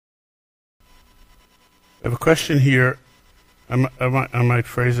I have a question here. I might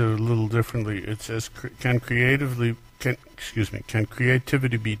phrase it a little differently. It says, can creativity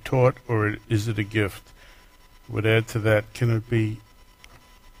be taught, or is it a gift? Would add to that, can it be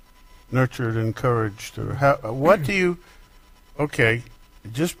nurtured, encouraged, or how? What do you? Okay,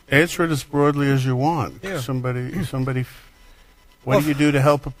 just answer it as broadly as you want. Yeah. Somebody. What do you do to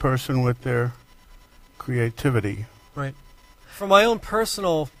help a person with their creativity? Right. From my own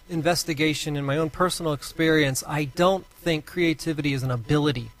personal investigation and my own personal experience, I don't think creativity is an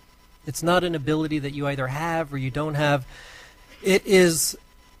ability. It's not an ability that you either have or you don't have. It's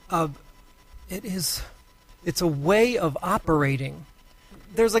a way of operating.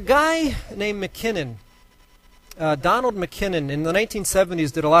 There's a guy named McKinnon, Donald McKinnon, in the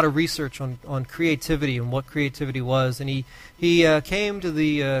 1970s did a lot of research on creativity and what creativity was, and he came to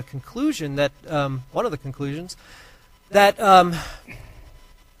the conclusion that, one of the conclusions, that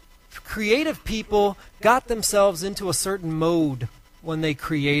creative people got themselves into a certain mode when they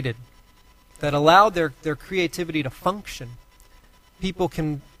created that allowed their creativity to function. People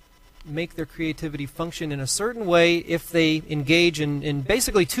can make their creativity function in a certain way if they engage in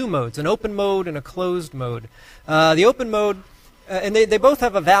basically two modes, an open mode and a closed mode. The open mode, and they both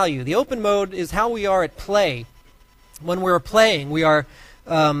have a value. The open mode is how we are at play. When we're playing, we're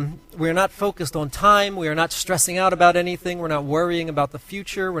not focused on time. We are not stressing out about anything. We're not worrying about the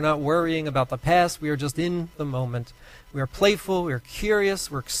future. We're not worrying about the past. We are just in the moment. We are playful. We are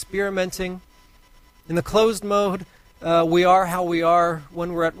curious. We're experimenting. In the closed mode, we are how we are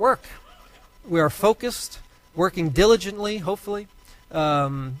when we're at work. We are focused, working diligently, hopefully.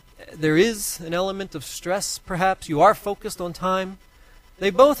 There is an element of stress, perhaps. You are focused on time. They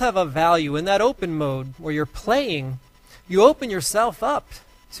both have a value. In that open mode, where you're playing, you open yourself up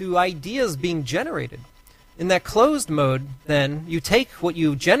to ideas being generated. In that closed mode, then, you take what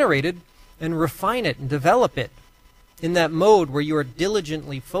you generated and refine it and develop it. In that mode where you are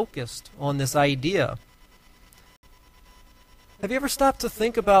diligently focused on this idea. Have you ever stopped to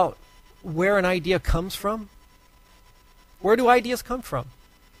think about where an idea comes from? Where do ideas come from?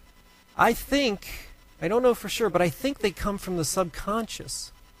 I don't know for sure, but I think they come from the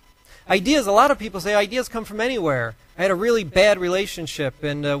subconscious. Ideas, a lot of people say ideas come from anywhere. I had a really bad relationship,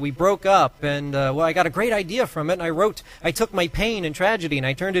 and we broke up, and I got a great idea from it, and I took my pain and tragedy, and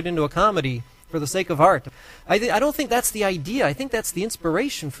I turned it into a comedy for the sake of art. I don't think that's the idea. I think that's the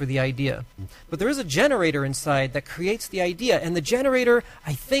inspiration for the idea. But there is a generator inside that creates the idea, and the generator,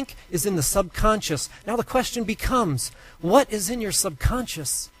 I think, is in the subconscious. Now the question becomes, what is in your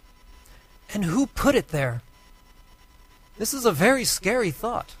subconscious? And who put it there? This is a very scary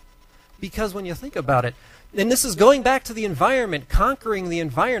thought, because when you think about it, and this is going back to the environment, conquering the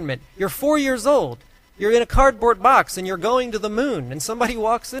environment. You're 4 years old. You're in a cardboard box and you're going to the moon. And somebody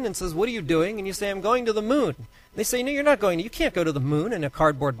walks in and says, "What are you doing?" And you say, "I'm going to the moon." They say, "No, you're not going. You can't go to the moon in a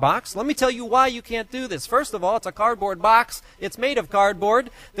cardboard box. Let me tell you why you can't do this. First of all, it's a cardboard box. It's made of cardboard.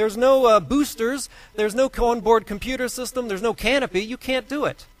 There's no boosters. There's no onboard computer system. There's no canopy. You can't do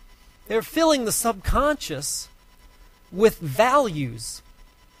it." They're filling the subconscious with values.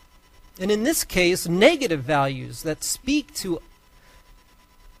 And in this case, negative values that speak to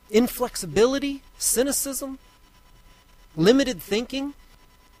inflexibility, cynicism, limited thinking.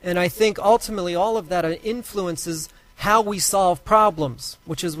 And I think ultimately all of that influences how we solve problems,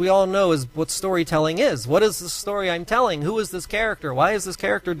 which, as we all know, is what storytelling is. What is the story I'm telling? Who is this character? Why is this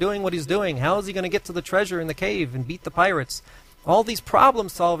character doing what he's doing? How is he going to get to the treasure in the cave and beat the pirates? All these problem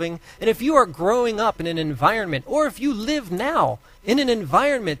solving. And if you are growing up in an environment, or if you live now in an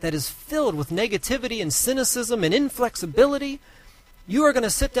environment that is filled with negativity and cynicism and inflexibility, you are going to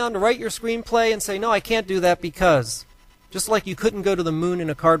sit down to write your screenplay and say, "No, I can't do that because." Just like you couldn't go to the moon in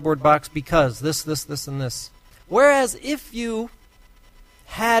a cardboard box because this, and this. Whereas if you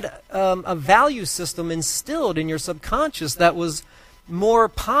had a value system instilled in your subconscious that was more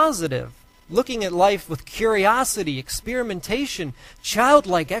positive, looking at life with curiosity, experimentation,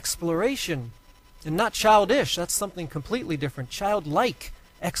 childlike exploration, and not childish, that's something completely different, childlike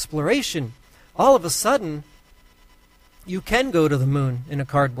exploration, all of a sudden, you can go to the moon in a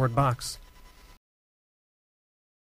cardboard box.